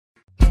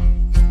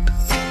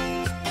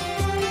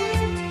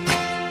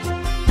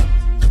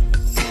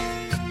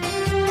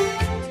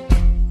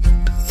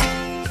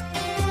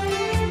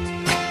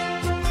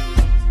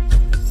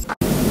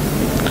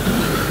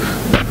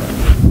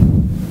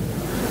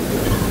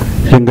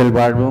எங்கள்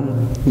வாழ்வும்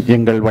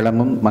எங்கள்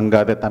வளமும்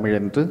மங்காத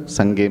தமிழென்று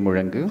சங்கே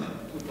முழங்கு.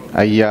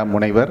 ஐயா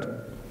முனைவர்,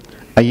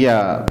 ஐயா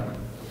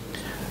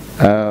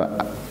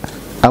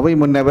அவை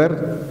முன்னவர்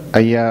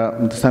ஐயா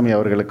முத்துசாமி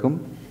அவர்களுக்கும்,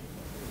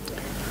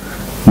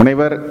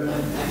 முனைவர்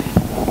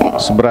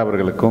சுப்ரா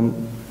அவர்களுக்கும்,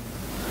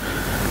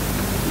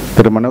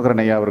 திரு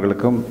மனோகரன் ஐயா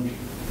அவர்களுக்கும்,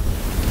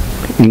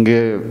 இங்கு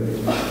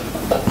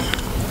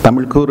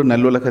தமிழ்கூறு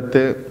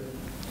நல்லுலகத்து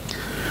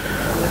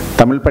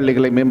தமிழ்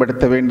பள்ளிகளை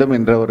மேம்படுத்த வேண்டும்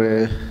என்ற ஒரு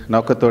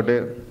நோக்கத்தோடு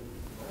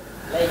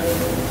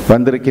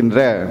வந்திருக்கின்ற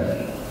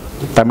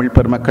தமிழ்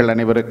பெருமக்கள்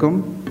அனைவருக்கும்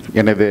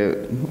எனது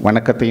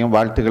வணக்கத்தையும்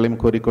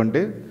வாழ்த்துக்களையும்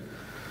கூறிக்கொண்டு,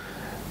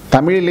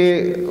 தமிழிலே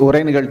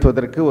உரை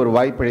நிகழ்த்துவதற்கு ஒரு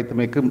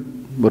வாய்ப்பளித்தமைக்கு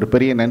ஒரு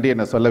பெரிய நன்றி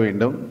என சொல்ல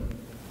வேண்டும்.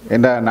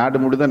 என்ற நாடு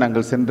முழுவதும்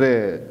நாங்கள் சென்று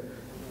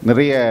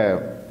நிறைய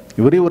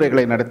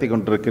விரிவுரைகளை நடத்தி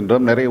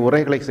கொண்டிருக்கின்றோம், நிறைய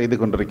உரைகளை செய்து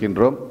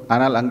கொண்டிருக்கின்றோம்.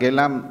 ஆனால்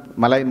அங்கெல்லாம்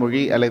மலாய்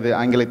மொழி அல்லது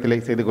ஆங்கிலத்திலே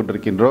செய்து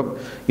கொண்டிருக்கின்றோம்.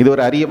 இது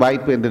ஒரு அரிய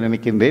வாய்ப்பு என்று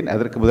நினைக்கின்றேன்.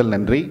 அதற்கு முதல்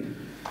நன்றி.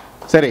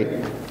 சரி,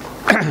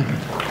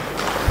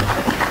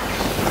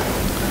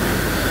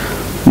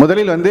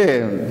 முதலில்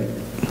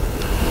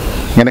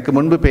எனக்கு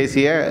முன்பு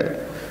பேசிய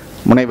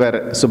முனைவர்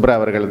சுப்ரா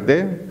அவர்களது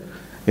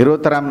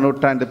 21ஆம்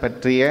நூற்றாண்டு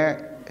பற்றிய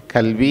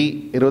கல்வி,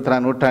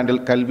 21ஆம்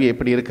நூற்றாண்டில் கல்வி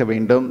எப்படி இருக்க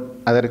வேண்டும்,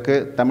 அதற்கு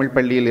தமிழ்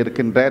பள்ளியில்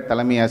இருக்கின்ற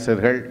தலைமை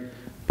ஆசிரியர்கள்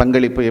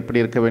பங்களிப்பு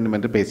எப்படி இருக்க வேண்டும்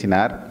என்று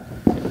பேசினார்.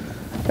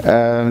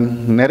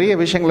 நிறைய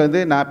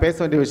விஷயங்கள் நான் பேச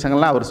வேண்டிய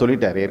விஷயங்கள்லாம் அவர்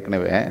சொல்லிட்டார்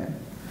ஏற்கனவே.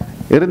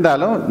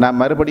 இருந்தாலும் நான்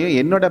மறுபடியும்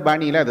என்னோட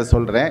பாணியில் அதை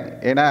சொல்கிறேன்.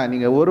 ஏன்னா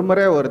நீங்கள் ஒரு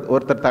முறை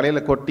ஒருத்தர்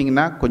தலையில்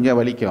கொட்டிங்கன்னா கொஞ்சம்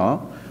வலிக்கும்,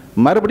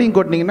 மறுபடியும்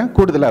கொட்டினீங்கன்னா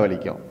கூடுதலாக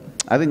வலிக்கும்.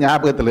 அது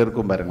ஞாபகத்தில்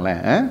இருக்கும்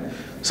பாருங்களேன்.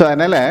 ஸோ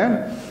அதனால்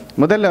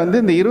முதல்ல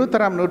இந்த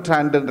 21ஆம்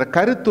நூற்றாண்டுன்ற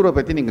கருத்துரை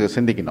பற்றி நீங்கள்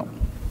சிந்திக்கணும்.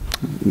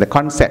 இந்த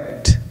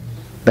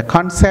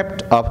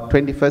concept of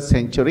 21st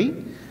century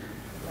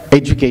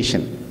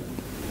education,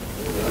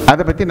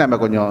 அதை பற்றி நம்ம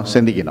கொஞ்சம்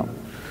சிந்திக்கணும்.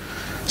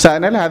 ஸோ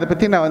அதனால் அதை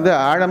பற்றி நான்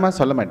ஆழமாக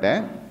சொல்ல மாட்டேன்.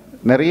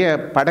 நிறைய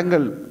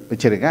படங்கள்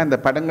வச்சுருக்கேன். அந்த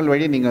படங்கள்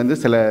வழி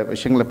நீங்கள் சில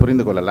விஷயங்களை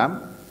புரிந்து கொள்ளலாம்.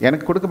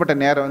 எனக்கு கொடுக்கப்பட்ட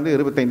நேரம்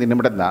 25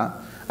 நிமிடம் தான்.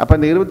 அப்போ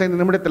அந்த 25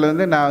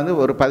 நிமிடத்தில் நான்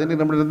ஒரு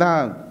 15 நிமிடம் தான்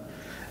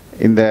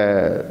இந்த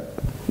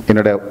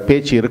என்னோடய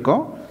பேச்சு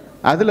இருக்கும்.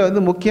 அதில்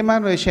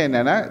முக்கியமான விஷயம்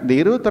என்னென்னா, இந்த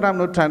 21ஆம்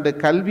நூற்றாண்டு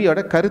கல்வியோட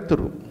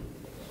கருத்துரு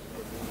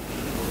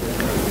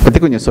பற்றி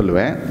கொஞ்சம்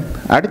சொல்லுவேன்.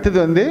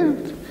 அடுத்தது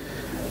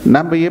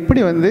நம்ம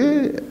எப்படி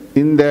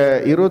இந்த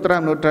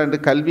 21ஆம் நூற்றாண்டு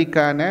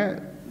கல்விக்கான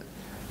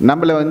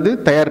நம்மளை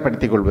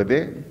தயார்படுத்தி கொள்வது,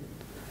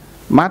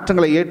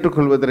 மாற்றங்களை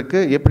ஏற்றுக்கொள்வதற்கு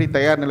எப்படி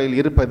தயார் நிலையில்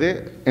இருப்பது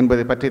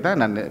என்பதை பற்றி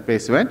தான் நான்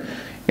பேசுவேன்.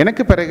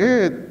 எனக்கு பிறகு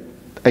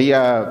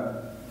ஐயா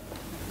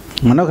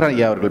மனோகரன்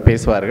ஐயா அவர்கள்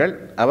பேசுவார்கள்.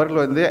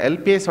 அவர்கள்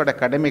எல்பிஎஸோட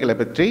கடமைகளை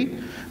பற்றி,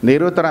 இந்த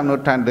 21ஆம்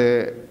நூற்றாண்டு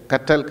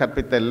கற்றல்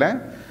கற்பித்தலில்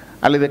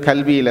அல்லது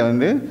கல்வியில்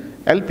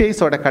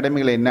எல்பிஎஸோட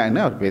கடமைகள்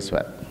என்னன்னு அவர்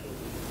பேசுவார்.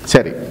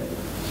 சரி,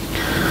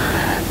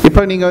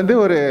 இப்போ நீங்கள்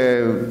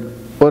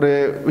ஒரு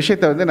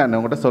விஷயத்தை நான்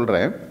உங்கள்கிட்ட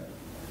சொல்கிறேன்.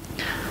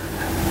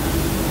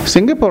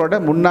 சிங்கப்பூரோட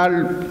முன்னாள்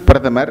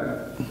பிரதமர்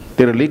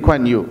திரு லீ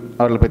குவான் யூ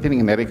அவர்களை பற்றி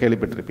நீங்கள் நிறைய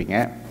கேள்விப்பட்டிருப்பீங்க.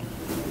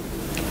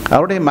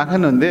 அவருடைய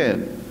மகன்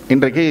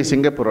இன்றைக்கு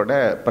சிங்கப்பூரோட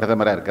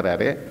பிரதமராக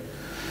இருக்கிறாரு.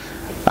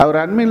 அவர்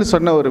அண்மையில்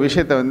சொன்ன ஒரு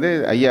விஷயத்தை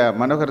ஐயா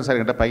மனோகர் சார்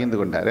கிட்ட பகிர்ந்து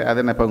கொண்டார். அதை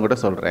நான் இப்போ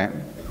உங்கள்கிட்ட சொல்கிறேன்.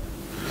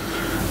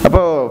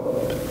 அப்போது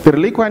திரு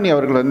லீ குவான் யூ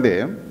அவர்கள்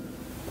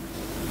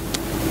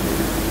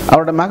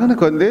அவரோட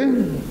மகனுக்கு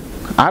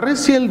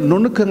அரசியல்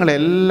நுணுக்கங்கள்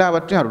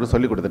எல்லாவற்றையும் அவருக்கு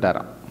சொல்லி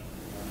கொடுத்துட்டாராம்.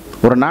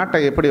 ஒரு நாட்டை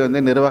எப்படி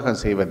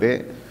நிர்வாகம் செய்வது,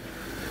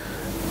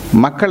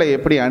 மக்களை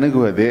எப்படி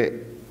அணுகுவது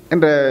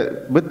என்ற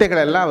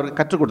வித்தைகள் எல்லாம் அவருக்கு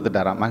கற்றுக்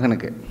கொடுத்துட்டாராம்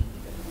மகனுக்கு.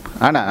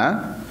 ஆனால்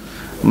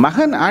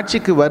மகன்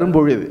ஆட்சிக்கு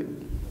வரும்பொழுது,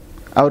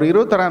 அவர்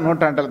 21ஆம்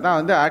நூற்றாண்டில்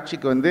தான்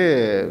ஆட்சிக்கு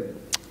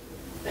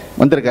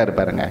வந்திருக்காரு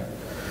பாருங்க.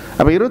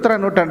 அப்போ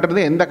 21ஆம்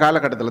நூற்றாண்டு எந்த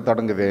காலகட்டத்தில்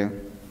தொடங்குது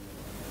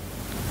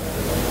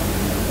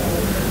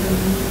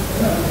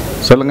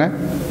சொல்லுங்க?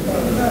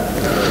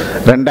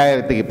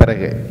 2000க்கு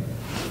பிறகு.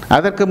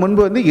 அதற்கு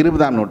முன்பு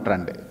 20ஆம்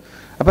நூற்றாண்டு.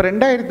 அப்போ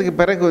 2000க்கு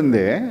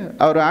பிறகு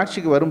அவர்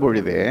ஆட்சிக்கு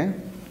வரும்பொழுது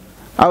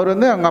அவர்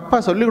அவங்க அப்பா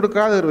சொல்லிக்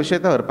கொடுக்காத ஒரு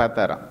விஷயத்தை அவர்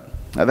பார்த்தாராம்.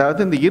 அதாவது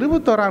இந்த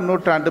 21ஆம்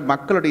நூற்றாண்டு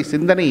மக்களுடைய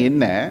சிந்தனை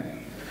என்ன,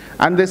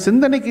 அந்த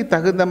சிந்தனைக்கு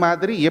தகுந்த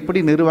மாதிரி எப்படி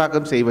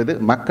நிர்வாகம் செய்வது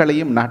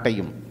மக்களையும்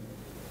நாட்டையும்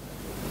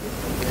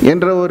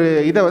என்ற ஒரு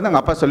இதை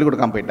அவங்க அப்பா சொல்லிக்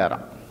கொடுக்காம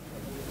போயிட்டாராம்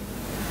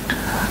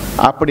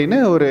அப்படின்னு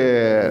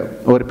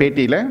ஒரு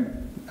பேட்டியில்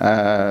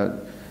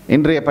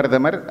இன்றைய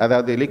பிரதமர்,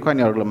 அதாவது லீ குவான்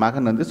யூ அவர்கள்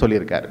மகன்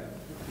சொல்லியிருக்காரு.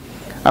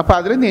 அப்போ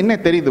அதுலேருந்து என்ன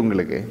தெரியுது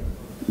உங்களுக்கு?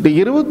 இந்த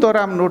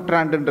 21ஆம்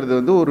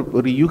நூற்றாண்டுன்றது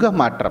ஒரு யுக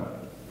மாற்றம்,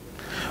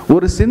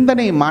 ஒரு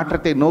சிந்தனை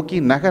மாற்றத்தை நோக்கி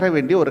நகர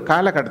வேண்டிய ஒரு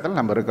காலகட்டத்தில்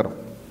நம்ம இருக்கிறோம்.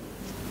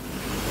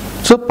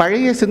 ஸோ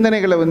பழைய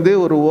சிந்தனைகளை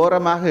ஒரு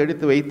ஓரமாக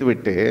எடுத்து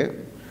வைத்துவிட்டு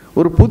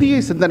ஒரு புதிய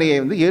சிந்தனையை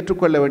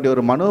ஏற்றுக்கொள்ள வேண்டிய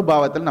ஒரு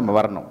மனோபாவத்தில் நம்ம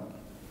வரணும்.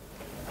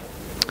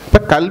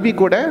 இப்போ கல்வி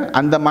கூட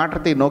அந்த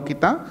மாற்றத்தை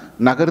நோக்கித்தான்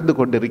நகர்ந்து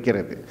கொண்டு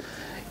இருக்கிறது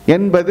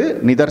என்பது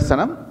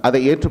நிதர்சனம். அதை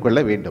ஏற்றுக்கொள்ள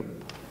வேண்டும்.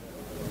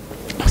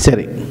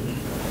 சரி,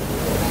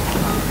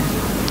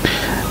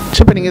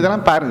 இப்போ நீங்கள்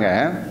இதெல்லாம்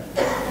பாருங்கள்.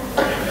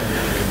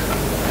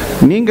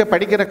 நீங்கள்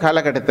படிக்கிற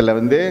காலகட்டத்தில்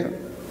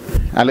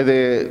அல்லது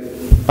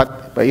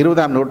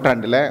 20ஆம்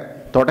நூற்றாண்டில்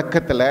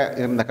தொடக்கத்தில்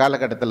இருந்த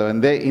காலகட்டத்தில்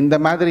வந்து இந்த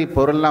மாதிரி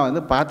பொருள்லாம்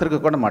வந்து பார்த்துருக்க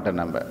கூட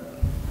மாட்டோம் நம்ம.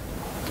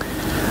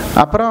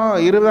 அப்புறம்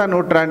 20ஆம்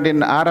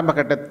நூற்றாண்டின் ஆரம்ப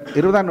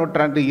 20ஆம்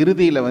நூற்றாண்டு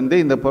இறுதியில் வந்து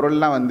இந்த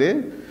பொருள்லாம் வந்து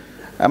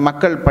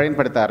மக்கள்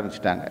பயன்படுத்த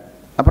ஆரம்பிச்சிட்டாங்க.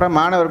 அப்புறம்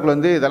மாணவர்கள்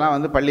வந்து இதெல்லாம்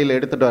வந்து பள்ளியில்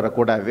எடுத்துகிட்டு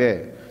வரக்கூடாது,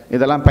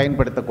 இதெல்லாம்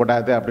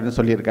பயன்படுத்தக்கூடாது அப்படின்னு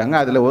சொல்லியிருக்காங்க.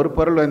 அதில் ஒரு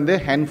பொருள் வந்து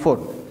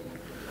ஹெட்ஃபோன்,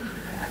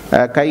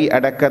 கை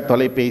அடக்க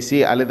தொலைபேசி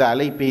அல்லது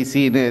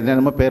அலைபேசின்னு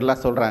என்னென்னமோ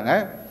பேர்லாம் சொல்கிறாங்க.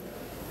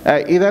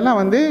 இதெல்லாம்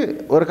வந்து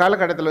ஒரு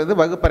காலகட்டத்தில் வந்து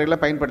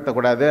வகுப்பறையில்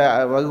பயன்படுத்தக்கூடாது,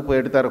 வகுப்பு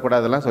எடுத்து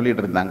வரக்கூடாதெல்லாம்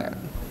சொல்லிகிட்டு இருந்தாங்க.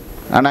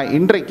 ஆனால்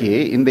இன்றைக்கு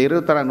இந்த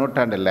 21ஆம்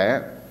நூற்றாண்டில்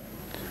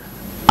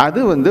அது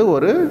வந்து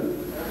ஒரு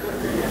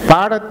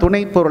பாட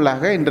துணை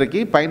பொருளாக இன்றைக்கு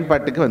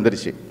பயன்பாட்டுக்கு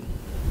வந்துருச்சு.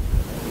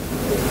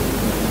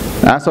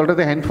 நான்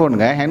சொல்கிறது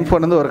ஹெட்ஃபோனுங்க.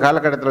 ஹெட்ஃபோன் வந்து ஒரு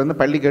காலகட்டத்தில் வந்து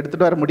பள்ளிக்கு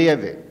எடுத்துகிட்டு வர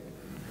முடியாது,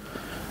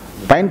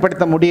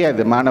 பயன்படுத்த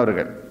முடியாது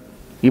மாணவர்கள்.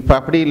 இப்போ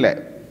அப்படி இல்லை,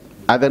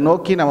 அதை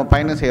நோக்கி நம்ம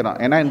பயணம் செய்கிறோம்.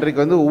 ஏன்னா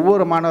இன்றைக்கு வந்து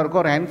ஒவ்வொரு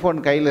மாணவருக்கும் ஒரு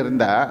ஹெட்ஃபோன் கையில்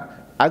இருந்தால்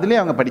அதுலேயே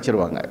அவங்க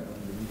படிச்சிருவாங்க.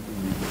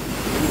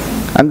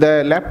 அந்த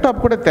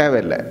லேப்டாப் கூட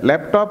தேவையில்லை,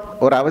 லேப்டாப்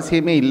ஒரு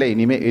அவசியமே இல்லை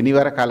இனி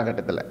வர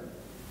காலகட்டத்தில்.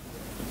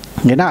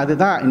 ஏன்னா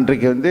அதுதான்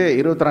இன்றைக்கு வந்து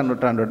 21ஆம்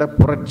நூற்றாண்டோட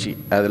புரட்சி,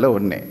 அதில்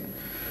ஒன்று.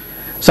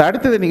 ஸோ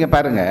அடுத்தது நீங்கள்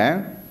பாருங்கள்,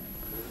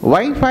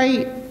 வைஃபை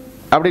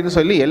அப்படின்னு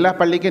சொல்லி எல்லா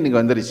பள்ளிக்கும்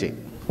நீங்கள் வந்துருச்சு.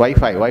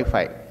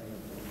 வைஃபை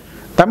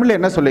தமிழில்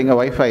என்ன சொல்லுவீங்க?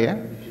 வைஃபையை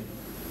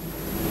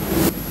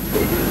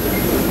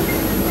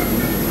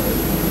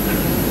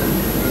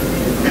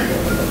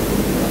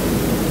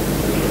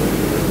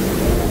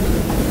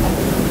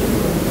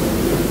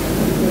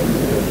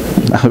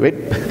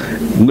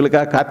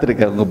உங்களுக்காக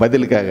காத்திருக்க, உங்கள்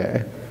பதிலுக்காக.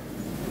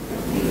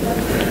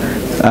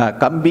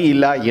 கம்பி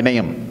இல்லா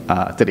இணையம்.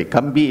 சரி,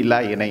 கம்பி இல்லா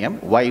இணையம்,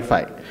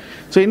 வைஃபை.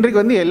 ஸோ இன்றைக்கு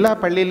வந்து எல்லா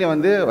பள்ளியிலையும்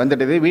வந்து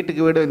வந்துடுது.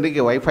 வீட்டுக்கு வீடு வந்து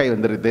இங்கே வைஃபை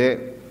வந்துடுது.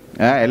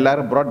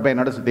 எல்லோரும்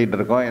ப்ராட்பேண்டோடு சுற்றிட்டு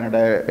இருக்கோம்.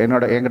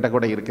 என்கிட்ட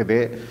கூட இருக்குது.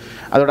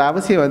 அதோட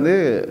அவசியம் வந்து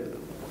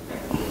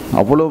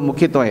அவ்வளோ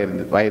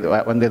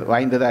முக்கியத்துவம்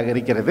வாய்ந்ததாக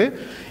இருக்கிறது.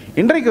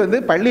 இன்றைக்கு வந்து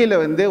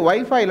பள்ளியில் வந்து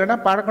வைஃபை இல்லைன்னா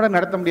பாடம் கூட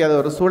நடத்த முடியாத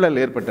ஒரு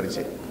சூழல்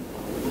ஏற்பட்டுருச்சு.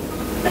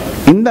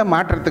 இந்த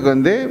மாற்றத்துக்கு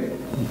வந்து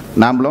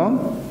நாமளும்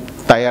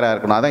தயாராக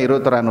இருக்கணும். அதான்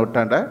 21ஆம்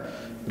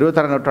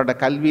நூற்றாண்ட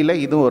கல்வியில்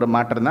இதுவும் ஒரு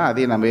மாற்றம் தான்.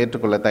 அதையும் நம்ம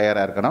ஏற்றுக்கொள்ள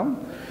தயாராக இருக்கணும்.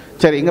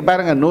 சரி, இங்கே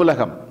பாருங்கள்,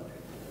 நூலகம்.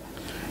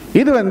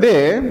 இது வந்து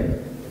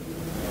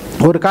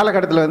ஒரு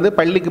காலகட்டத்தில் வந்து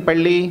பள்ளிக்கு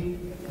பள்ளி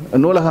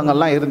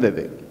நூலகங்கள்லாம்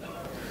இருந்தது.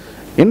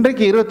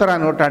 இன்றைக்கு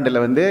 21ஆம்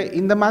நூற்றாண்டில் வந்து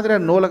இந்த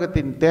மாதிரியான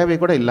நூலகத்தின் தேவை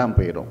கூட இல்லாமல்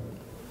போயிடும்.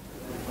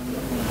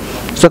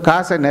 ஸோ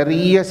காசை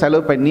நிறைய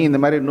செலவு பண்ணி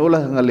இந்த மாதிரி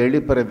நூலகங்கள்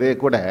எழுப்புறது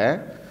கூட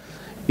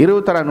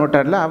 21ஆம்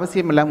நூற்றாண்டில்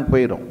அவசியம் இல்லாமல்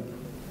போயிடும்.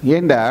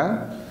 ஏண்டா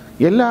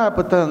எல்லா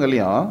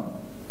புத்தகங்களையும்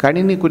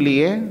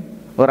கணினிக்குள்ளேயே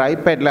ஒரு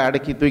ஐபேடில்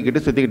அடக்கி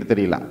தூக்கிட்டு சுற்றிக்கிட்டு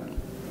தெரியலாம்.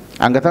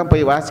 அங்கே தான்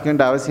போய் வாசிக்க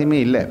வேண்டிய அவசியமே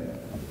இல்லை.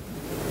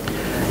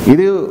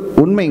 இது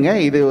உண்மைங்க,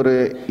 இது ஒரு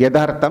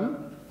யதார்த்தம்.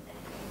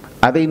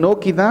 அதை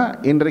நோக்கி தான்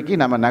இன்றைக்கு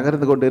நம்ம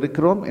நகர்ந்து கொண்டு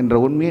இருக்கிறோம் என்ற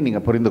உண்மையை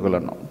நீங்கள் புரிந்து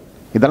கொள்ளணும்.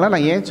 இதெல்லாம்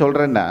நான் ஏன்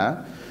சொல்கிறேன்னா,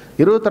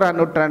 21ஆம்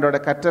நூற்றாண்டோட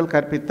கற்றல்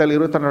கற்பித்தல்,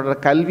 21ஆம் நூற்றாண்டோட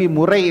கல்வி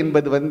முறை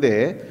என்பது வந்து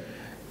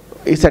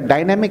இட்ஸ் அ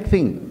டைனமிக்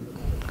திங்,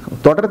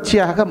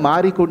 தொடர்ச்சியாக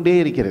மாறிக்கொண்டே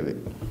இருக்கிறது.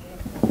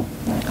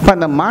 இப்போ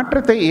அந்த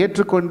மாற்றத்தை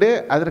ஏற்றுக்கொண்டு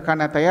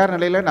அதற்கான தயார்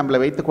நிலையில் நம்மளை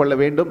வைத்து கொள்ள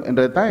வேண்டும்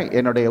என்றது தான்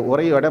என்னுடைய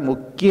உரையோட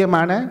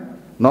முக்கியமான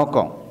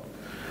நோக்கம்.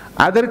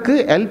 அதற்கு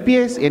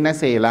எல்பிஎஸ் என்ன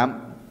செய்யலாம்,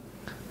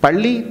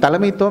 பள்ளி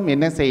தலைமைத்துவம்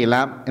என்ன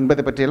செய்யலாம்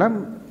என்பதை பற்றியெல்லாம்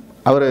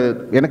அவர்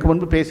எனக்கு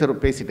முன்பு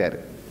பேசிட்டார்.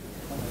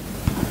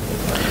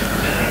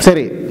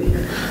 சரி,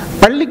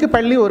 பள்ளிக்கு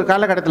பள்ளி ஒரு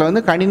காலகட்டத்தில்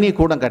வந்து கணினி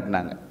கூடம்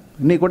கட்டினாங்க.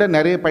 இன்னைக்கு கூட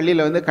நிறைய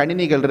பள்ளியில் வந்து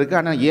கணினிகள் இருக்குது,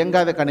 ஆனால்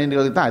இயங்காத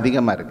கணினிகள் தான்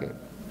அதிகமாக இருக்குது.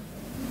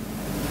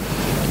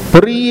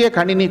 பெரிய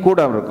கணினி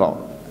கூடம் இருக்கும்,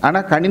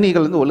 ஆனால்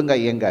கணினிகள் வந்து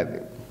ஒழுங்காக இயங்காது.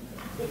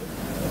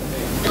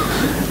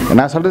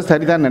 நான் சொல்கிறது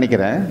சரிதான்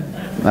நினைக்கிறேன்,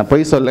 நான்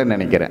பொய் சொல்ல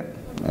நினைக்கிறேன்.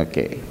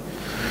 ஓகே,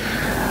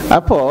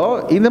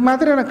 அப்போது இந்த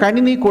மாதிரியான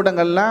கணினி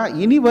கூடங்கள்லாம்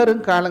இனி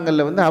வரும்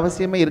காலங்களில் வந்து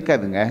அவசியமே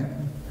இருக்காதுங்க.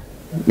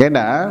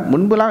 ஏன்னா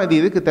முன்புலாம் இது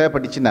எதுக்கு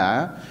தேவைப்பட்டுச்சுன்னா,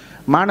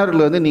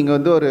 மாணவர்கள் வந்து நீங்கள்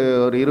வந்து ஒரு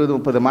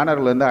 20-30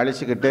 மாணவர்கள் வந்து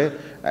அழைச்சிக்கிட்டு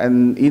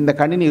இந்த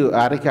கணினி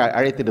அறைக்கு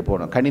அழைத்துட்டு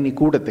போகணும், கணினி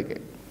கூடத்துக்கு.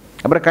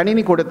 அப்புறம்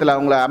கணினி கூடத்தில்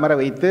அவங்கள அமர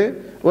வைத்து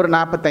ஒரு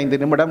 45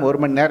 நிமிடம் 1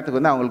 மணி நேரத்துக்கு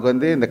வந்து அவங்களுக்கு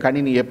வந்து இந்த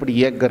கணினி எப்படி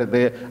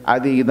இயக்குறது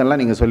அது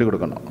இதெல்லாம் நீங்கள் சொல்லிக்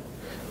கொடுக்கணும்.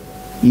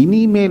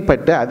 இனிமேல்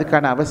பட்டு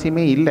அதுக்கான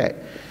அவசியமே இல்லை.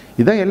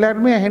 இதான்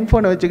எல்லாருமே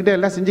ஹெட்ஃபோனை வச்சுக்கிட்டு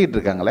எல்லாம் செஞ்சுக்கிட்டு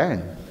இருக்காங்களே.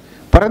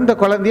 பிறந்த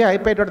குழந்தைய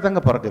ஐபேட்டோட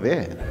தாங்க பிறக்குது.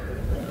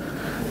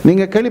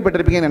 நீங்கள்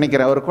கேள்விப்பட்டிருப்பீங்கன்னு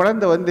நினைக்கிறேன். ஒரு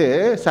குழந்தை வந்து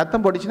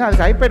சத்தம் போட்டுச்சுன்னா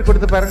அதுக்கு ஐபேட்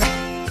கொடுத்து பாருங்கள்.